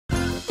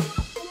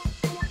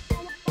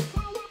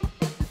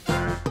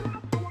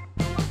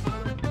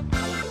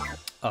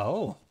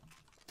Oh.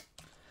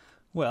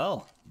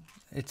 Well,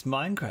 it's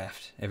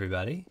Minecraft,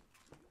 everybody.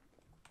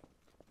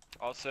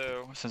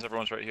 Also, since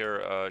everyone's right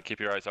here, keep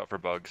your eyes out for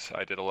bugs.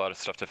 I did a lot of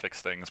stuff to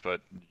fix things, but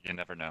you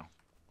never know.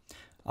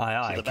 Aye,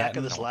 aye. So the back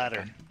Captain. of this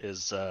ladder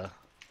is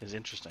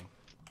interesting.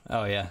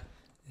 Oh yeah,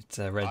 it's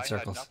red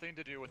circles. I had nothing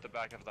to do with the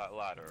back of that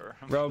ladder.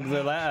 Rogue,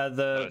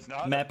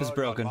 the map is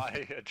broken.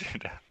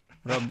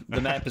 Rogue,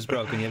 the map is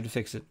broken. You have to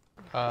fix it.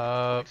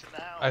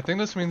 I think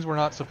this means we're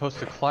not supposed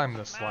to climb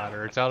this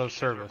ladder. It's out of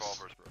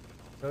service.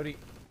 Cody,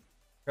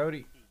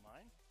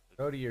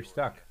 you're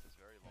stuck.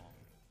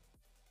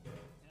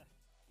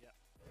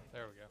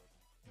 There we go.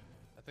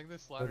 I think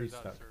this ladder's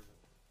out of service.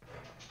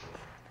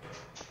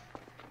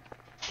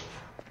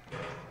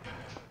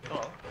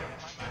 Hello.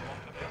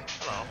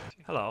 Hello.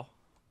 Hello.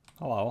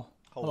 Hello.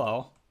 Hello.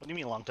 What do you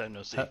mean long time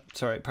no see?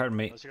 Sorry, pardon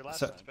me. That was your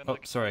last time. Oh,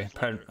 sorry.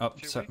 Pardon. Oh,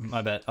 sorry.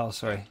 My bad. Oh,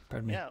 sorry.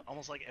 Pardon me. Yeah,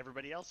 almost like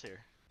everybody else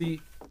here.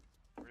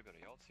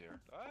 Everybody else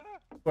here.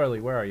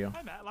 Swarley, where are you?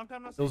 Hi Matt, long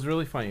time no see. It was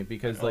really funny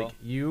because like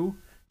you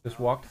just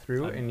walked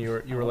through and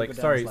you were like,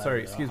 sorry,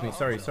 excuse me,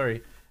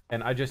 sorry,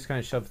 and I just kind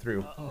of shoved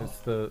through. It's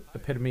the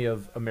epitome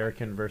of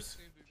American versus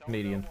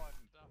Canadian.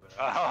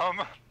 Oh,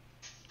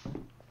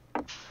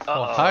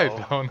 hi,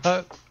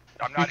 Donut.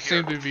 I'm not you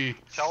here. seem to be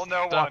Tell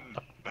no one.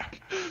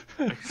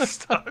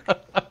 Stuck.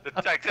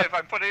 Detective,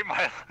 I'm putting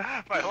my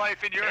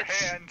life in your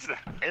hands.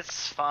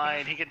 It's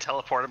fine. He can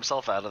teleport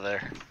himself out of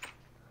there.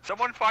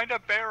 Someone find a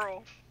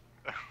barrel.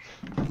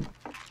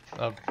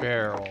 A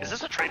barrel. Is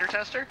this a traitor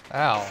tester?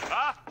 Ow.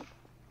 Ah!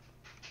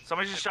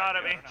 Somebody just shot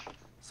at me.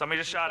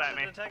 Somebody just shot at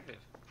me. Detective.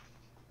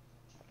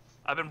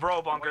 I've been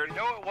bro bunkered. You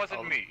know it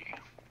wasn't me.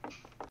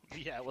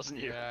 Yeah, it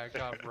wasn't you. Yeah, I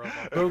got broke.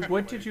 Rogue,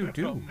 what did you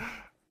do?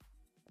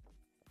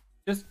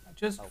 Just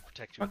I'll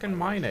protect you. fucking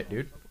mine it,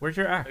 dude. Where's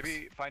your axe?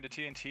 Maybe find a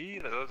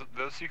TNT.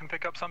 Those you can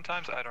pick up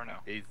sometimes. I don't know.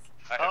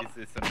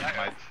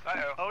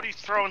 Oh, he's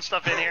throwing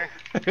stuff in here.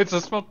 It's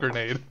a smoke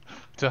grenade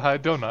to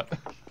hide Donut.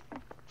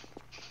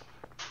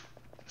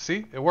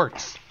 See? It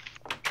works.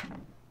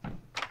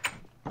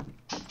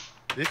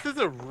 This is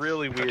a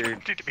really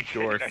weird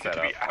door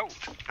setup.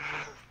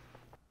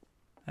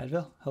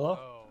 Advil, hello?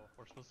 Oh,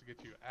 we're supposed to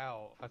get you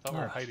out. I thought we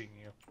were hiding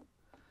you.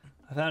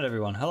 I found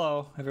everyone.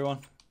 Hello, everyone.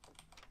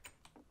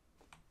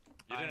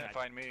 You didn't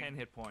find me. 10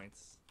 hit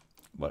points.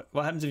 What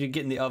happens if you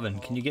get in the oven?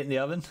 Can you get in the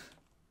oven?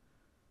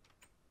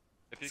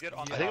 If you get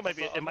on I think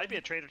it might be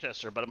a traitor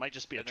tester, but it might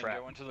just be a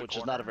trap, which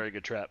is not a very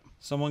good trap.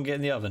 Someone get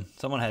in the oven.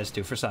 Someone has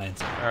to for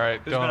science. Alright,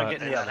 Who's gonna Donut.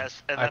 get in the oven?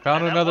 I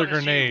found another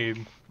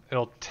grenade.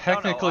 It'll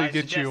technically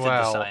get you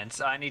out.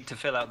 Science. I need to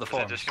fill out the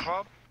forms.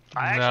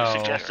 I actually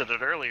suggested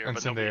it earlier,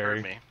 but nobody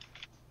heard me.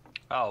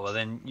 Oh, well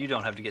then you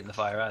don't have to get in the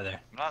fire either.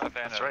 I'm not a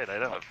fan That's right, I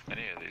don't. of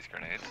any of these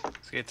grenades.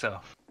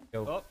 Schizo.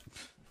 Yo.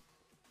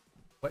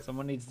 What?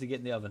 Someone needs to get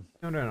in the oven.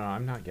 No,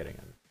 I'm not getting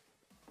it.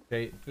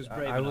 Okay, Who's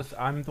brave enough?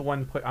 I'm the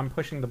one. I'm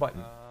pushing the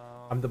button.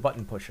 I'm the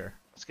button pusher.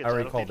 I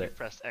already called it.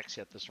 Pressed X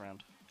yet this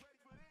round.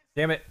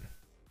 Damn it!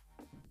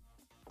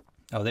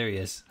 Oh, there he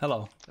is.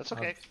 Hello. That's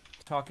okay.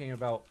 Talking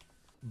about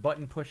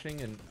button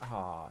pushing and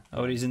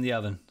Oh, he's in the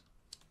oven.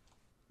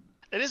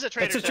 It is a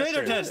traitor tester.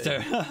 It's a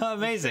traitor tester.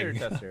 Amazing.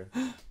 Traitor tester.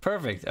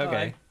 Perfect.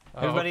 Okay.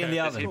 Everybody in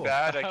the oven. Is he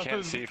bad? I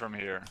can't see from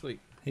here.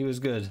 Sweet. He was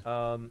good.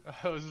 I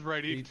was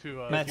ready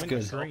to. Matt's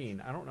good. Green.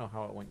 I don't know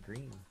how it went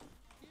green.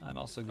 I'm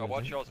also good. I'll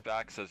watch y'all's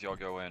backs as y'all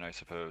go in, I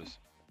suppose.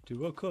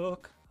 To a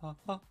cook. Ha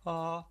ha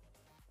ha.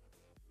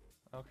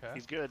 Okay.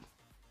 He's good.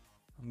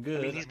 I'm good.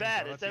 I mean, he's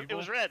bad. It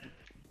was red.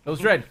 It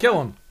was red.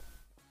 Kill him.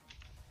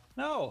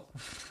 No.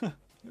 It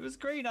was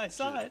green. I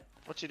saw it.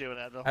 What you doing,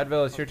 Advil?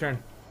 Advil, it's your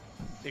turn.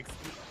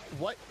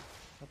 What?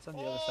 What's on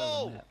the other side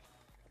of the map?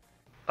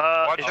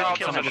 Watch out,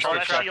 there's a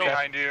shark trap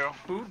behind you.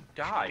 Who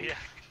died?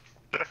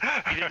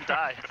 He didn't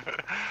die.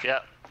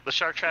 Yeah, the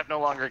shark trap no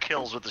longer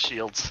kills with the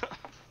shields.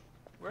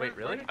 Wait,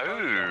 really?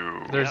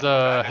 Ooh. There's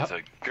That's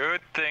a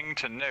good thing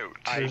to note.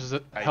 There's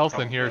health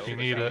in here if you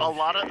need it. A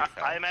lot of,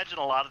 I imagine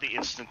a lot of the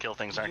instant kill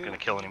things aren't going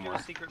to kill anymore.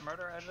 Secret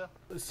murder,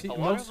 Advil? See,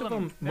 most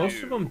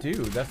of them do.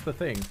 That's the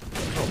thing.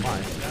 Oh my.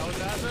 That was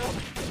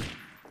Advil?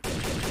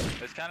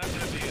 It's kind of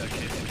going to be a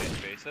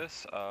case-to-case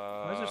basis.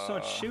 Why is there so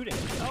much shooting?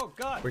 Oh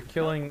god. We're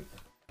killing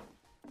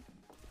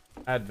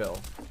Advil.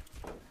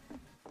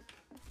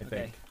 I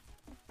think.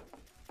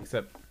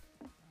 Except.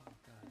 Oh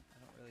god, I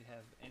don't really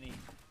have any.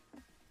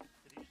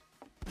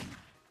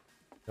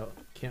 No,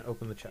 can't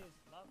open the chat.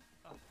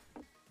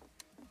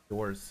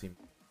 Doors seem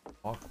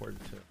awkward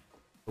to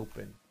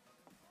open.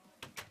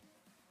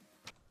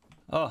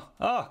 Oh,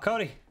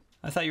 Cody.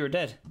 I thought you were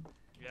dead.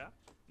 Yeah?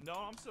 No,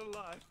 I'm still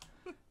alive.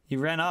 You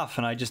ran off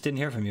and I just didn't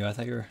hear from you. I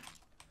thought you were...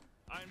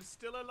 I'm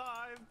still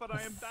alive, but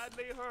I am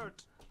badly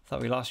hurt.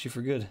 Thought we lost you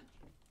for good.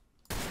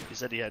 He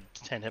said he had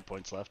 10 hit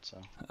points left,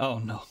 so. Oh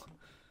no.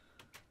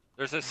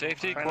 There's a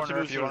safety Trying to corner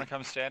move if you through. want to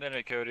come stand in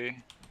it, Cody.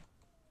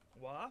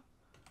 What?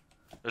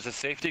 There's a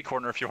safety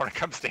corner if you want to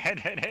come stand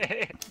in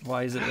it.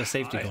 Why is it a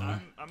safety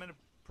corner? I'm in a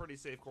pretty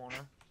safe corner.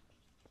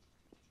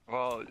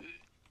 Well,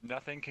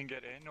 nothing can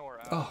get in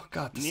or out. Oh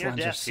god, the Near slimes are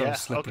death, so yeah.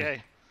 slippery.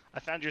 Okay. I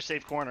found your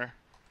safe corner.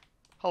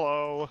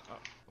 Hello.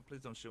 Please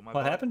don't shoot my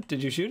What butt. happened?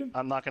 Did you shoot him?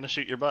 I'm not gonna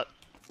shoot your butt.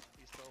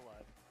 He's still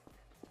alive.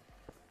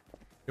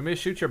 You want me to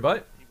shoot your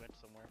butt? He went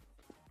somewhere.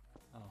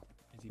 Oh.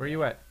 Where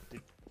you at?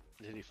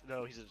 Did he?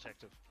 No, he's a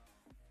detective.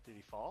 Did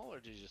he fall or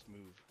did he just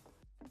move?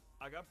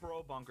 I got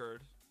bro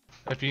bunkered.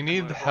 If you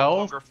need My bro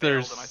health, bunker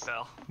failed and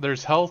I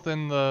there's fell. health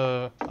in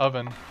the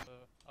oven.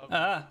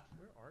 Ah.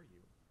 Where are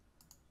you?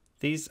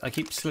 These, I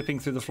keep slipping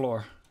through the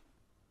floor.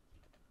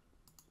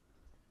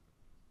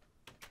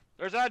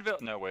 There's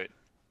Advil. No, wait.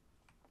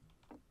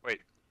 Wait.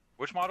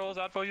 Which model is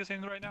Advil using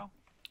right now?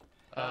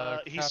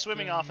 He's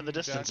swimming off in the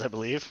distance, I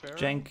believe.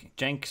 Jank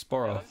Yeah,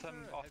 Sporo. let's send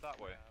him off that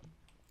way.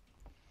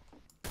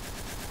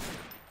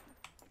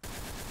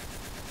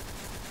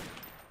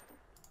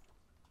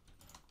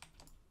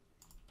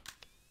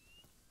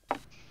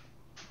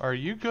 Are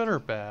you good or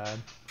bad?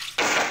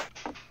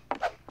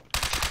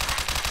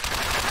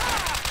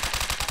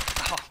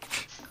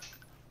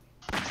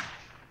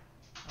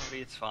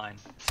 Maybe it's fine.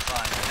 It's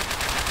fine.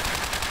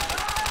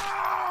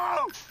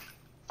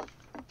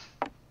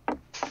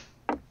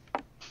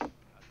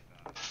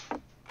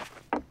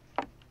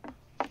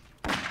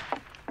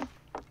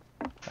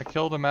 I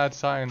killed a mad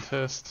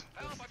scientist.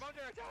 Help, I'm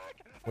under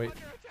attack! Wait.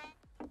 Under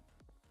attack!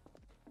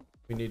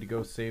 We need to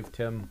go save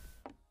Tim.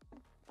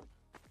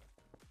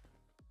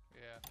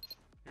 Yeah.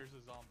 Here's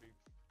a zombie.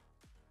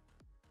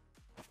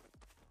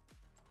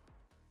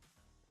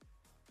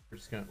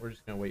 We're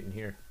just gonna wait in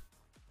here.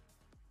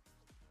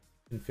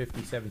 In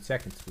 57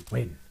 seconds, we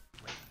win.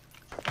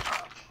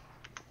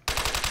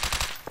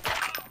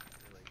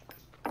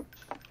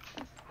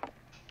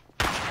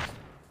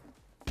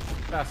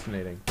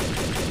 Fascinating.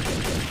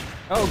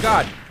 Oh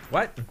God!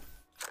 What?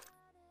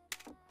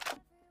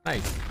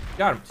 Nice.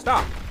 Got him.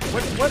 Stop.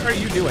 What are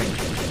you doing,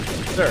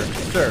 sir?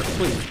 Sir,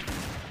 please.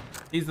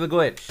 He's the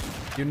glitch.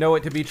 You know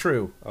it to be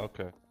true.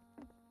 Okay.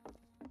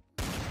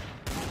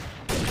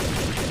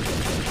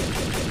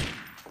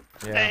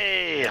 Yeah.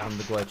 Hey! I'm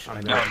the glitch.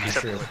 I know No, it to be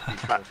true.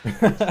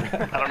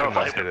 I don't know if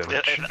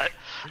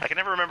I can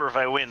never remember if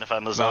I win if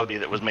I'm the zombie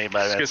that was made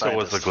by that Schizo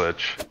was the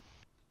scientist. glitch.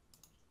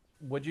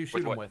 What'd you shoot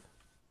him what? with?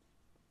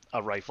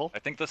 A rifle? I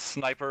think the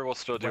sniper will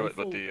still do it,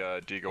 but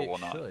the Deagle will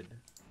It not. should.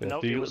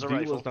 Nope, it was a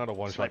rifle. was not a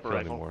one-shot Sniper kill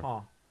rifle. anymore. Huh.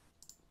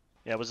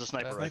 Yeah, it was a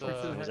sniper That's rifle.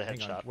 the- It was a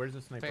Hang on. headshot. Where's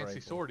the sniper Fancy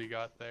rifle? sword you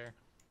got there.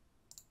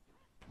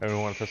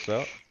 Everyone want to test it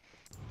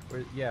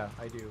out? Yeah,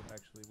 I do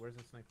actually. Where's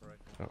the sniper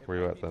rifle? Oh, It where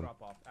you might at be then?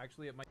 drop off.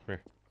 Actually, it might.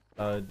 Here.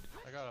 I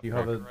got a You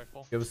have a pocket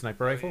rifle. you have a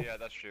sniper rifle? Yeah,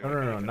 that's true.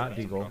 No, not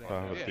Deagle.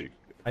 I have a Yeah. Deagle.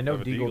 I know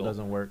have a Deagle Deagle.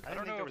 doesn't work. I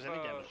don't think know there was if,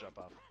 any damage drop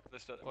off.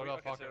 What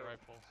about pocket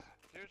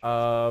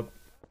rifles?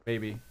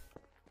 Maybe.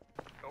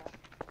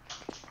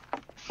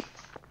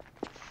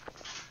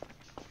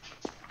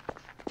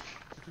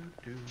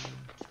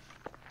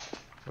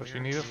 What you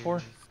need it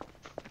for?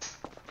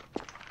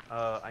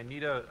 I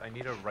need a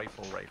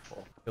rifle.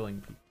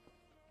 Killing people.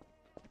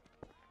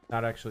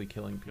 Not actually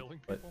killing people,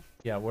 Killing but people?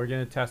 yeah, we're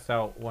gonna test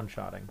out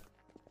one-shotting.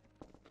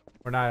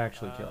 We're not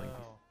actually killing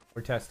people.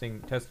 We're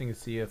testing to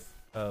see if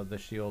the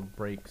shield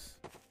breaks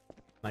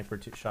sniper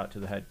shot to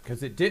the head,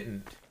 because it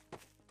didn't.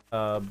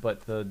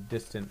 But the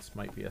distance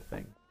might be a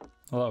thing.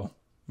 Hello.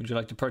 Would you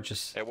like to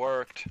purchase? It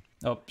worked.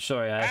 Oh,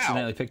 sorry. I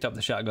accidentally picked up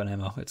the shotgun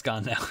ammo. It's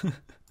gone now.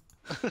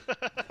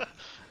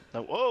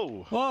 No,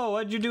 whoa! Whoa,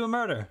 what'd you do a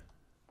murder?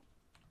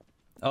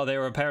 Oh, they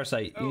were a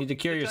parasite. You need to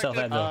cure yourself,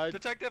 Advil.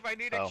 Detective, I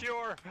need a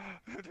cure!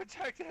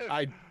 Detective!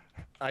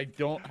 I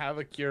don't have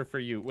a cure for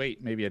you.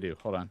 Wait, maybe I do.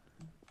 Hold on.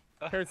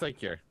 Parasite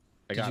cure.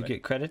 I Did got you it.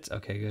 get credits?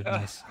 Okay, good.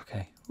 Nice.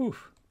 Okay. Whew.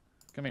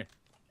 Come here.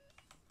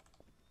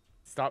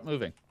 Stop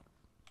moving.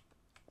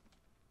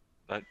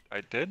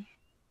 I did?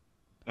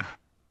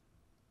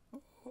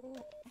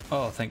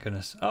 Oh, thank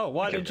goodness. Oh,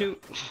 why did you...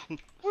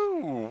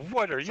 Woo!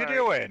 What are you Sorry.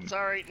 doing?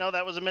 Sorry, no,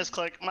 that was a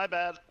misclick. My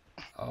bad.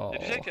 Oh.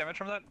 Did you take damage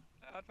from that,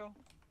 Advil?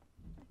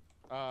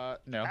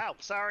 No. Ow,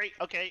 sorry.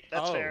 Okay,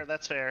 that's Oh. fair.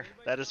 That's fair.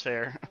 That is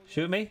fair.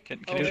 Shoot me?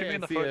 Can Oh, you hey, shoot me I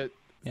in the see foot? it.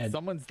 Yeah.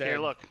 Someone's dead. Here,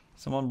 look.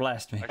 Someone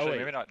blast me. Actually, wait.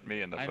 maybe not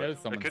me in the I foot. know It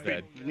someone's could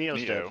dead. be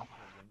Neo's dead.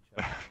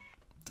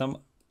 Some...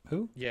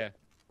 Who? Yeah,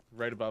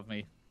 right above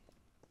me.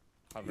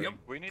 Hovering.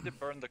 We need to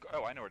burn the...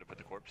 Oh, I know where to put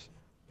the corpse.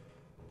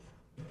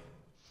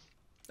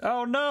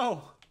 Oh,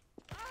 no!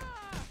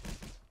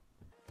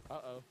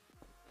 Uh-oh.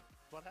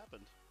 What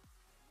happened?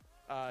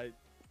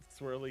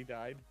 Swarley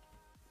died.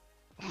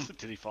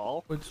 Did he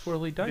fall? What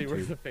Swirly died They were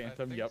to? the I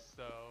Phantom, think yep.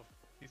 so.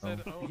 He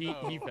said, oh, He no,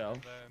 fell.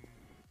 and then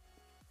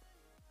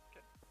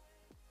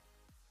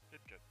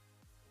Good.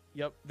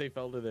 Yep, they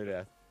fell to their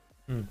death.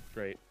 Hmm.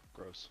 Great.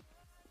 Gross.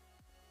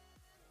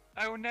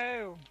 Oh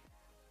no!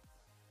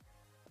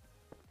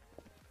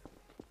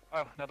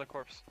 Oh, another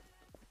corpse.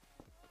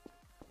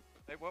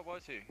 Hey, what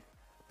was he?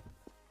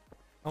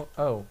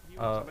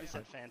 Somebody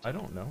said phantom. I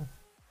don't know.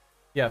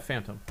 Yeah,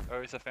 Phantom.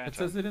 Oh, he's a phantom. It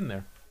says it in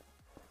there.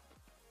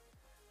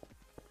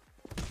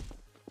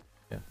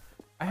 Yeah.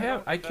 I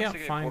don't can't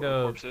investigate find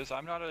corpses.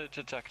 I'm not a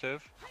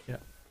detective.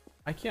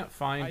 I can't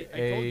find I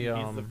told you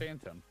he's the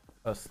Phantom.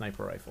 a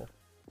sniper rifle.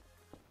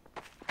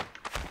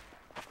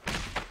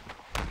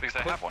 Because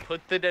I have one.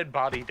 Put the dead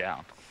body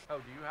down. Oh,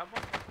 do you have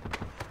one?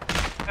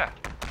 Yeah.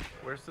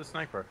 Where's the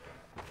sniper?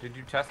 Did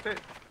you test it?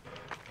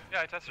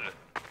 Yeah, I tested it.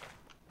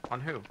 On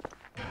who? Neo.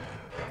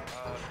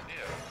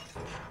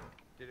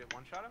 Did it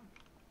one-shot him?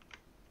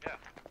 Yeah.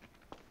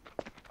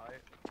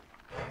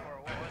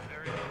 Or what was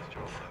very close to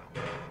him,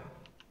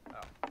 though.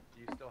 Oh.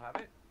 Do you still have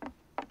it?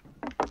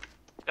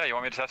 Yeah, you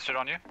want me to test it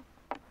on you?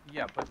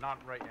 Yeah, but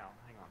not right now.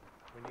 Hang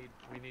on.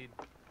 We need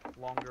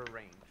longer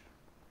range.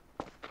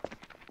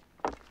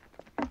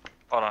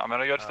 Hold on, I'm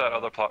gonna go to that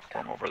other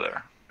platform over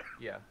there.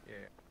 Yeah.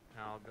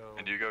 Now I'll go.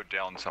 And you go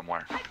down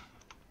somewhere.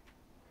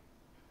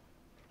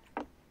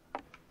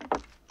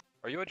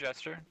 Are you a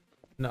jester?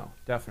 No,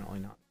 definitely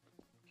not.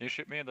 Can you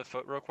shoot me in the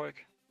foot real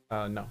quick?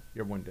 No,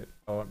 you're wounded.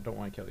 Oh, I don't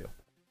want to kill you.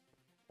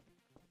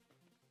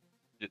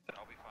 Yeah,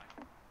 I'll be fine.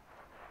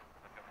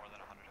 I've got more than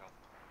 100 health.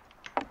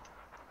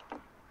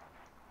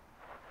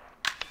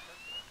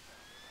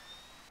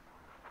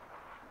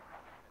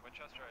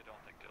 Winchester, I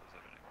don't think deals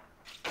it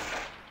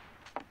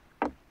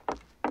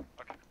anymore.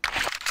 Okay.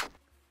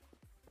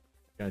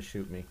 You're gonna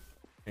shoot me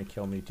and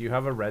kill me. Do you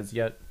have a res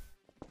yet?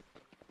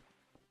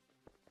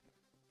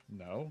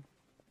 No,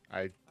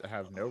 I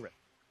have no.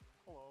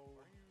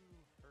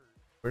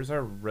 Where's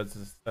our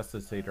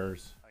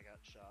resuscitators? I got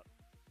shot.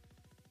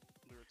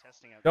 We were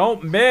testing out.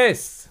 Don't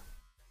miss!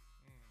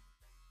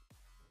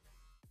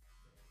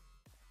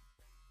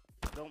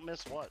 Don't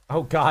miss what?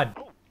 Oh God!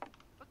 Oh,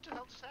 what the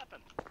hell just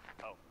happened?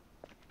 Oh,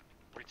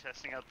 we're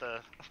testing out the.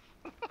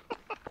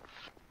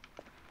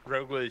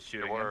 Rogue was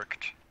shooting. It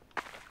worked.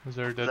 Is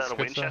there a Is dead that a schizo?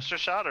 Winchester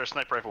shot or a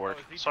sniper rifle work?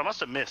 So I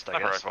must have missed, I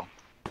guess. Rifle.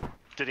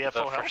 Did he have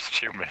The full health?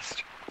 first you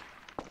missed.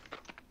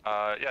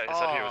 Yeah, he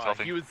said he was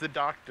healthy. He was the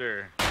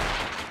doctor.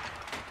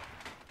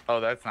 Oh,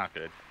 that's not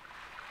good.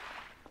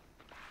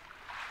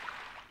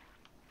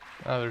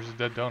 Oh, there's a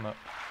dead donut.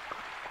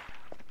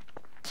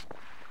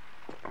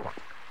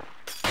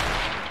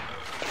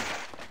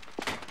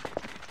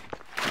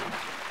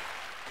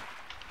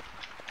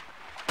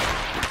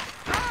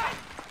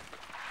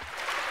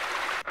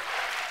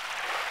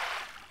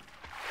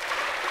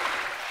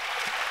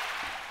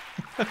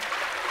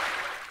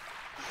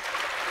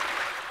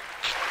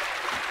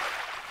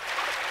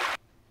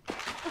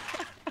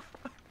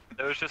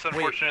 It was just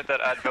unfortunate that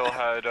Advil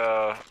had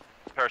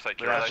parasite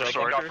cure that he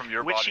got from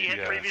your Which body. he had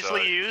yeah,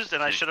 previously so used,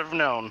 and I should have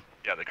known.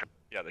 Yeah,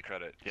 the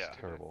credit. Yeah.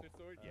 Terrible.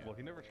 Well,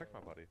 he never checked my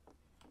body.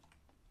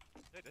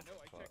 No,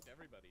 I checked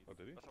everybody. Oh,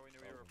 did he? That's how we knew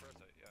you were a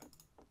parasite. Yeah.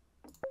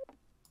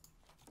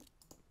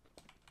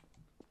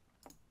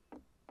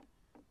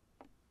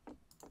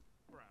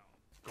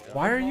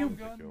 Why are you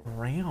Gun?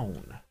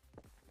 brown?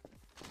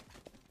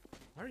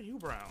 Why are you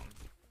brown?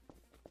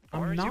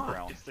 I'm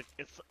not.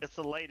 It's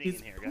the lighting He's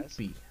in here, guys.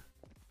 poopy.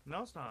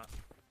 No, it's not.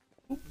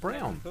 Poop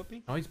brown.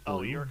 Poopy? No, he's blue.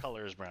 Oh, your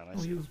color is brown. I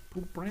No, see. he was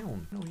poop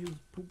brown. No, he was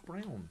poop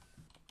brown.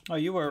 Oh,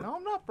 you were. No,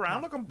 I'm not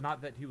brown. Look, I'm.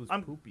 Not that he was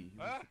I'm- poopy. He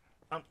was-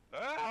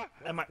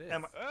 Am I? this?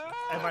 Am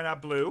I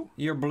not blue?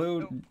 You're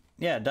blue.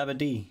 Yeah, Dabba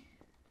D.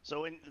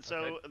 So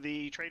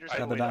the traders. I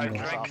have Dabba waited Dabba.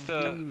 for drank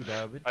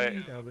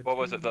us. the. What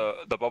was it?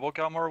 The bubble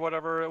gum or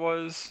whatever it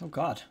was. Oh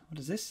God, what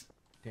is this?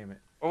 Damn it.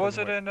 What was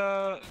it Wait. in?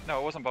 No,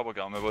 it wasn't bubble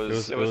gum. It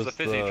was the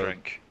fizzy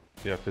drink.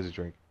 Yeah, fizzy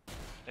drink.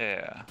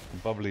 Yeah.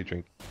 Bubbly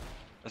drink.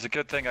 It's a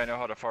good thing I know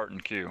how to fart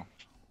and queue.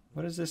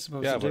 What is this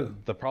supposed Yeah, to do?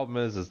 but the problem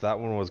is that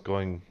one was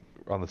going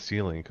on the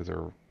ceiling because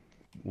they're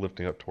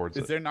lifting up towards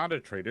Is it. there not a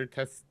trader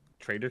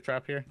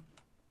trap here?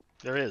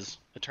 There is.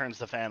 It turns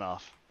the fan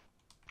off.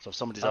 So if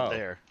somebody's up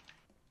there.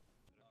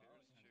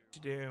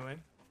 What you doing?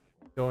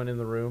 Going in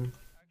the room,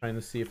 trying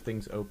to see if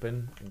things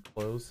open and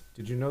close.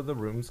 Did you know the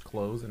rooms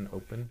close and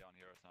open? Down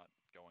here, it's not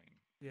going.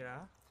 Yeah.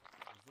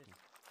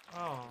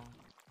 Oh.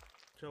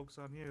 Joke's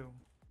on you.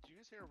 Did you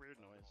guys hear a weird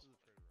noise?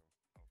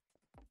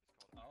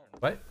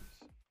 What?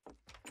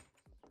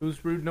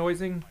 Who's rude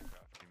noising?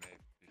 Minecraft, you may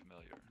be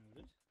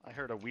familiar. I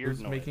heard a weird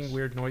Who's noise. making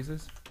weird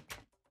noises?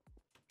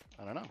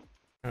 I don't know. What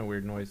kind of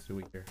weird noise do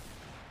we hear?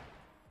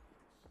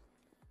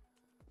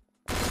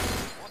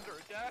 Wonder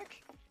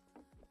attack.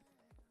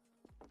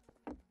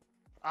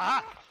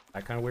 Aha!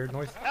 That kind of weird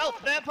noise? Help!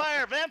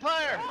 Vampire!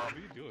 Vampire! What are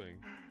you doing?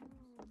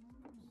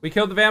 We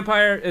killed the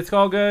vampire. It's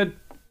all good.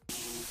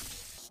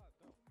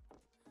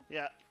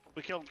 Yeah,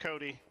 we killed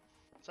Cody.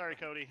 Sorry,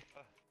 Cody.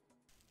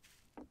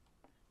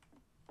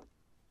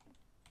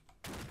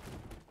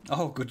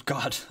 Oh, good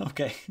God.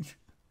 Okay.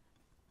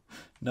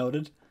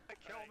 Noted.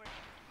 Kill me.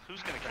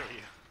 Who's gonna kill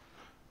you?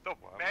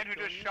 The man who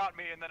just shot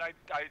me, and then I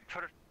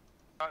put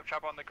a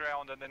trap on the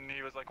ground, and then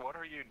he was like, "What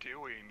are you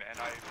doing?" And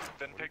I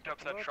then picked up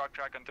that truck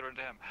track and threw it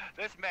to him.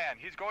 This man,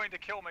 he's going to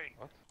kill me.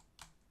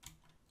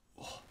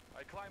 What?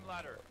 I climb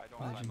ladder. I don't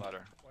climb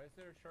ladder.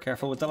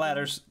 Careful with the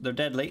ladders. They're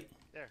deadly.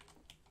 There.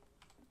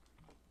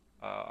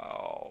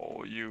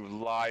 Oh, you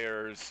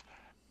liars!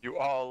 You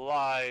all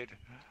lied.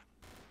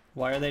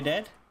 Why are they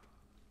dead?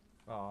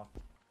 Aw.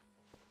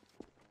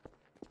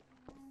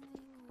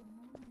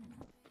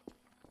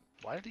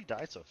 Why did he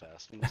die so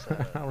fast? He must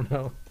have, I don't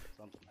know.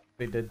 something.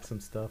 They did some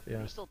stuff, He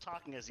yeah. was still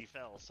talking as he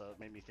fell, so it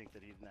made me think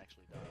that he didn't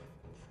actually die.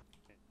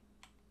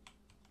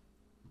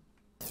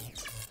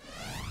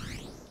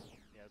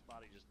 Yeah, his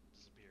body just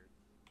disappeared.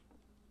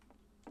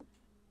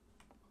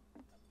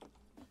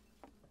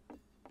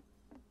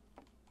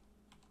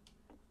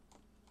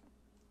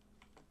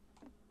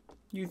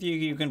 You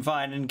think you can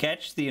find and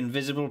catch the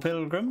invisible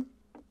pilgrim?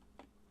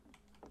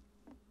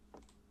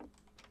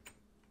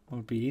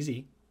 Won't be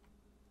easy.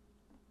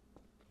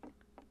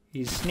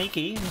 He's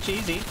sneaky and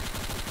cheesy.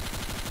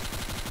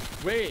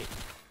 Wait.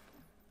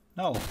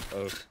 No.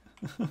 Oh.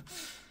 I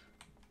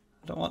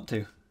don't want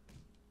to.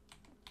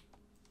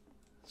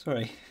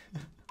 Sorry.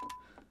 What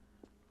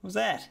was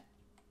that?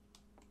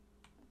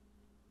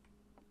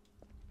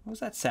 What was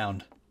that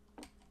sound?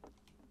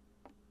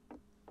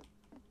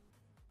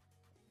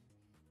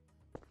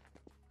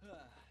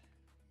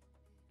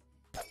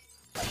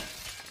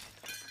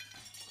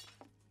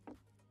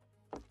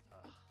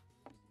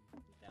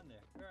 Down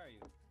there. Where are you?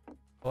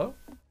 Hello?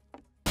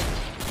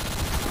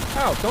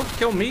 Oh, don't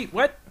kill me.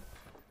 What?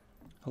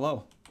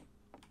 Hello.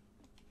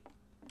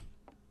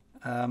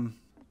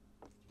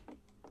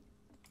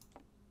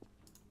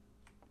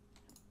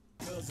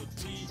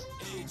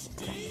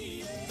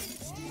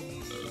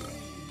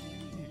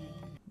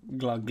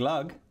 Glug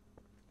glug.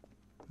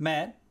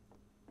 Matt,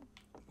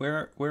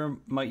 where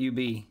might you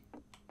be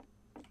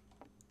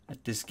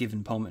at this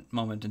given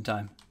moment in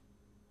time?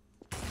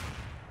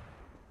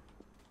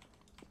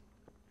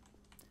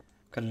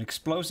 Got an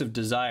explosive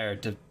desire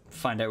to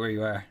find out where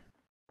you are.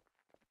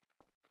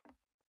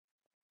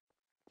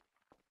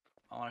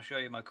 I want to show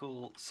you my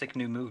cool, sick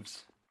new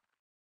moves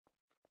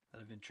that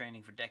I've been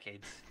training for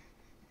decades.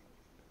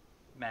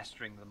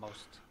 Mastering the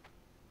most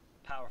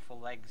powerful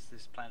legs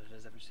this planet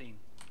has ever seen.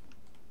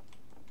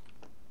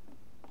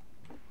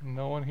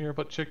 No one here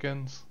but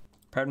chickens.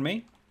 Pardon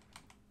me?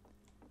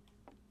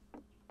 I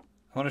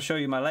want to show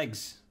you my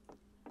legs.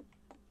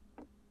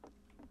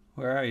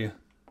 Where are you?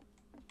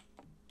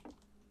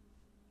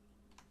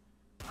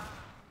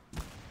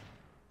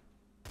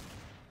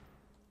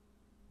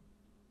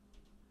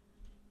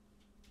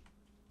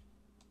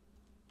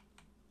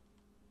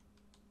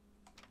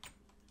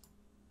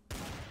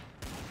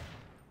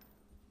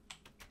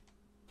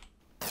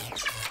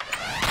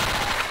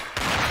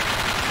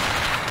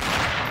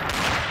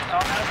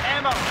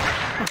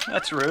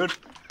 That's rude.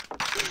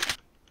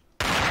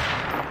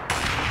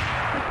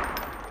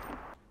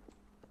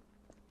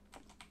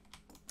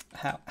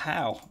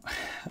 How?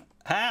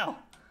 How?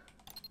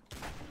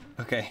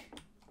 Okay.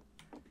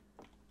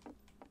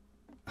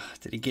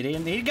 Did he get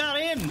in? He got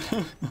in!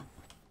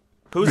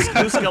 Who's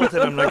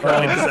skeleton I'm not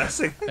currently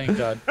possessing? Thank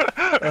God.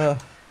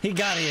 He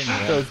got in.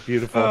 That was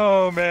beautiful.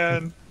 Oh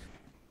man.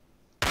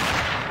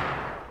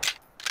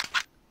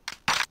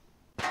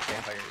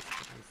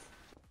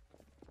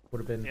 Would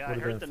have been. Yeah, I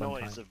heard the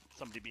noise of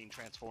somebody being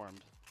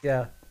transformed.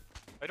 Yeah.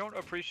 I don't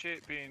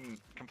appreciate being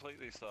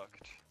completely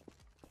sucked.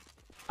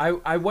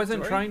 I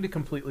wasn't trying to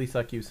completely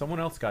suck you. Someone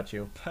else got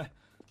you.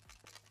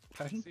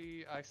 Pardon?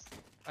 See,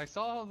 I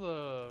saw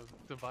the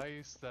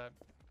device that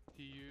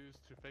he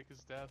used to fake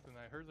his death, and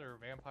I heard there were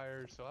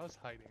vampires, so I was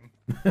hiding.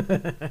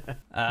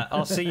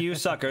 I'll see you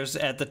suckers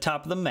at the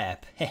top of the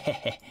map.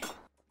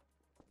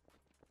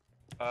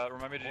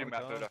 Remind me to do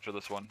map vote after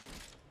this one.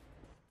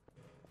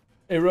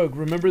 Hey Rogue,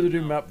 remember to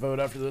do map vote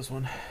after this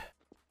one.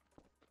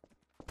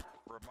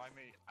 Remind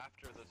me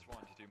after this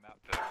one to do map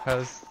vote.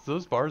 Has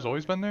those bars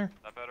always been there?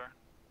 Is that better?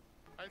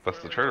 That's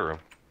the trader room.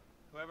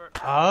 Whoever.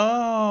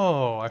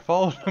 Oh, I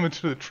followed him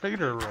into the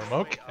trader room.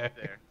 Okay.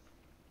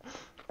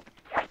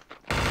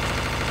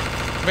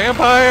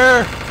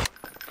 Vampire!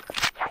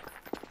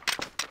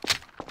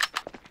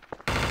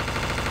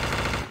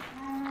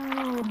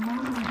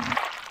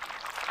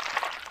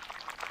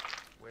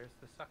 Where's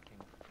the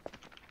sucking?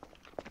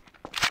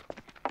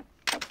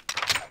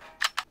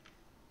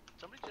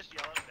 Somebody just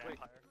yell at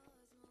vampire.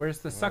 Where's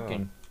the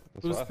sucking?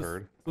 That's what I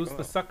heard. Who's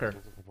the sucker? What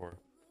was I looking for?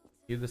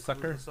 You the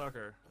sucker? Who's the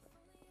sucker?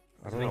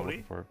 I don't know what I'm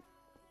looking for.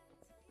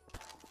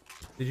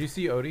 Did you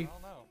see Odie? I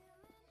don't know.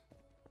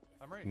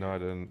 I'm right. No, I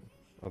didn't.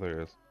 Oh, there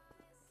he is.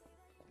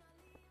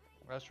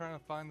 I was trying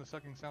to find the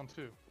sucking sound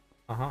too.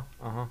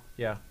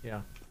 Yeah.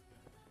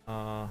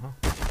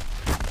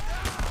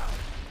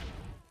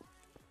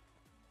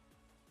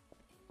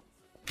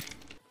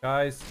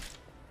 Guys,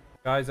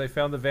 I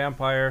found the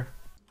vampire.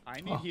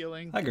 I need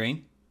healing. Hi,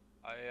 Green.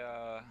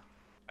 I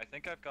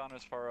think I've gone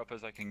as far up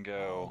as I can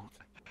go.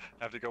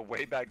 I have to go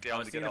way back down I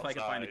was to get seeing if outside. I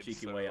could find a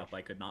cheeky way up.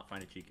 I could not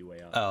find a cheeky way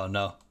up. Oh,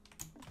 no.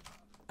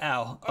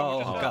 Ow. Oh,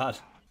 God.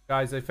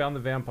 Guys, I found the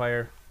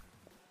vampire.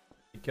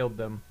 I killed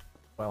them.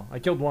 Well, I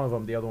killed one of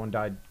them. The other one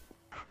died.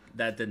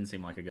 That didn't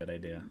seem like a good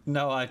idea.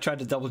 No, I tried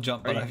to double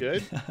jump, but Are you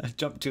good? I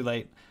jumped too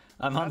late.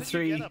 I'm How on did you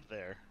 3 get up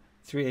there?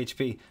 3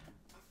 HP.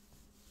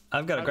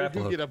 I've got a How grapple did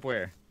you hook. get up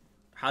where?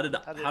 How did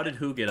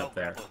who get up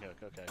there? Grappling hook,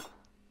 okay.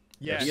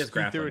 Yeah, he has he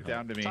threw grappling it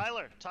down to me.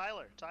 Tyler.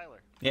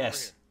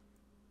 Yes.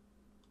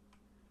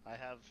 I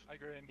have Hi,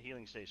 Green. a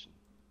healing station.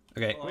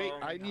 Okay. Wait,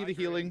 I need a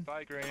healing.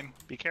 Bye, Green.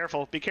 Be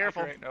careful. Be Bye,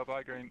 careful. Green. No,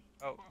 bye, Green.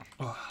 Oh.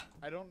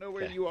 I don't know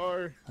where Okay. you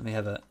are. Let me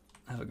have a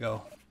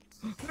go.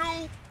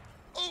 No!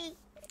 Oh!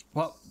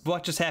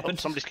 What just Oh, happened?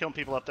 somebody's killing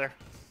people up there.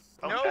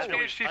 Oh, No, that's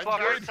PhD I'm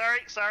flopper. good.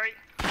 Sorry.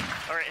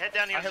 All right, head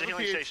down here I to have the a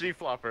healing PhD station.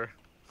 flopper.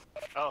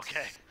 Oh,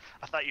 okay.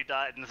 I thought you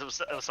died, and it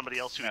was somebody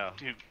else who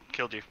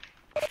killed you.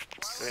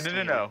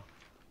 No.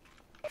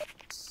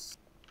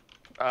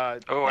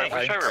 Oh, I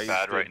wish I were used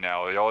bad to- right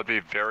now. Y'all would be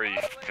very,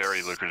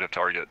 very lucrative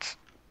targets.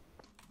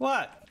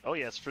 What? Oh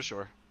yes, for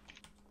sure.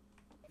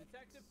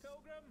 Detective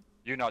Pilgrim?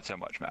 You not so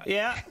much, Matt.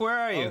 Yeah, where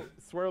are you? Oh,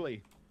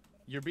 Swarley,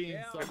 you're being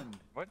summoned.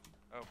 What?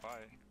 Oh, bye.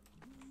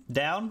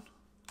 Down?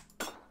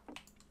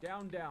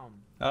 Down, down.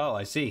 Oh,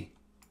 I see.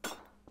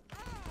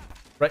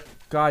 Right.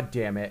 God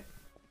damn it.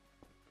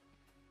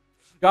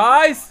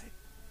 Guys!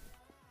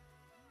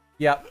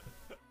 Yep.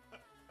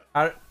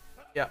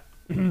 Yep.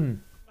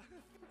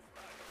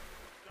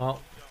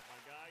 Well.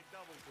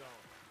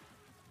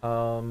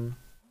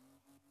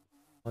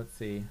 Let's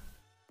see.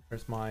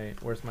 Where's my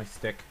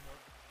stick?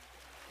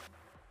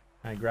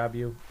 Can I grab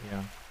you?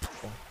 Yeah.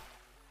 Cool.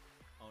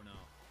 Oh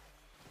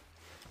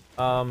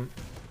no.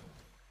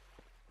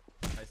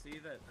 I see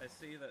that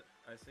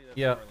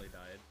Yeah. Swarley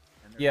died.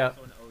 And there's Yeah.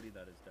 also an Odie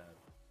that is dead.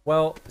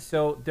 Well,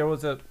 so there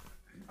was a...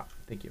 Oh,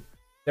 thank you.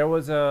 There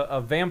was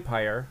a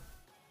vampire,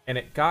 and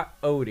it got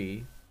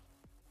Odie,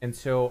 and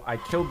so I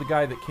killed the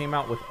guy that came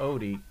out with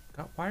Odie.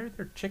 God, why are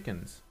there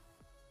chickens?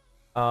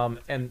 And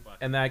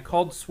then I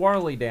called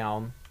Swarley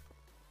down,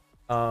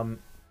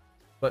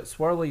 but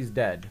Swarley's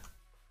dead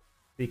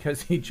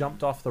because he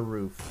jumped off the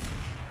roof.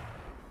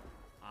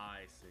 I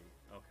see.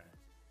 Okay.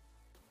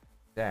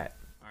 That.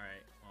 All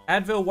right.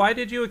 Well, Advil, why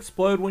did you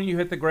explode when you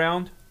hit the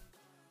ground?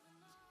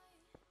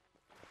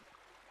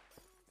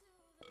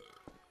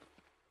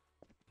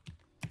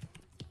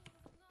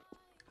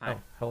 Hi.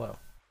 Oh, hello.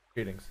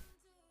 Greetings.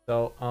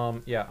 So,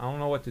 yeah, I don't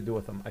know what to do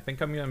with them. I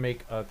think I'm gonna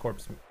make a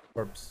corpse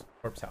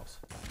house.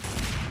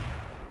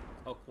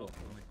 Oh, cool.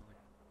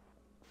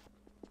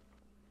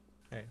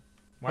 Hey,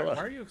 why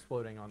are you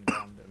exploding on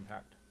ground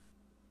impact?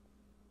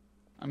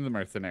 I'm the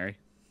mercenary.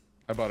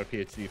 I bought a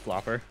PhD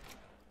flopper.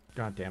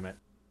 God damn it!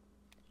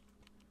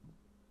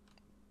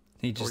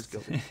 He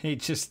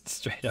just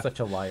straight up. Such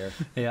a liar.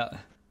 Yeah.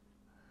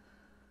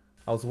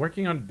 I was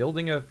working on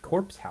building a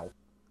corpse house.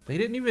 They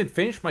didn't even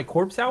finish my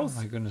corpse house.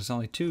 Oh my goodness,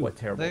 only 2. What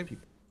terrible They-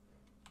 people.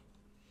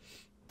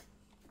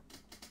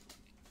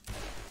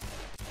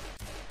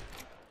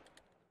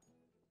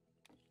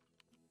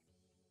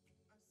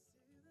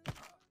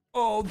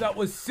 Oh, that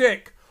was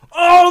sick!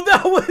 Oh,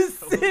 that was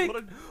sick!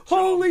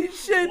 Holy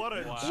shit! What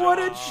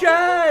a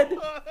Chad!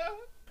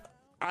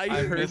 I I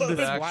heard missed the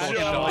the actual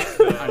splat.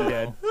 shot, I'm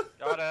dead.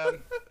 Got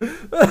him.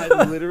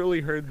 I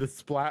literally heard the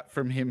splat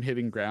from him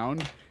hitting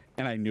ground,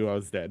 and I knew I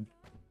was dead.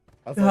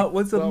 I was That like,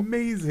 was well,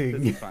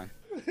 amazing. This is fine.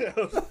 That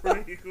was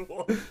pretty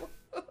cool.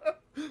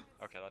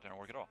 Okay, that didn't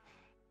work at all.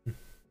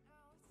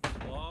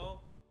 Hello?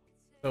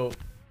 So,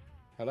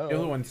 Hello. the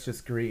other one's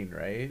just green,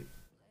 right?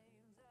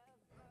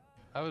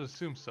 I would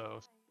assume so.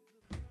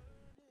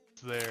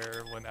 It's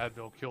there when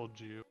Advil killed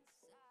you.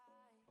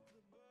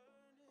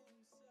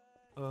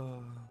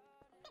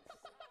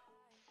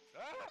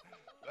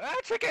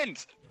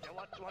 Chickens! Yeah,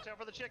 watch out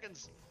for the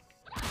chickens.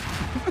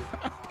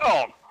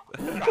 Oh!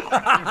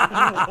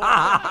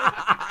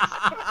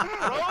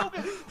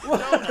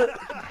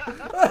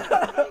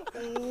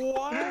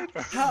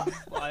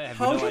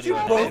 How did you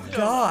both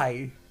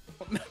die?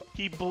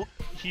 He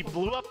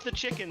blew up the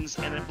chickens,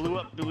 and it blew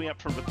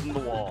up from within the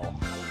wall.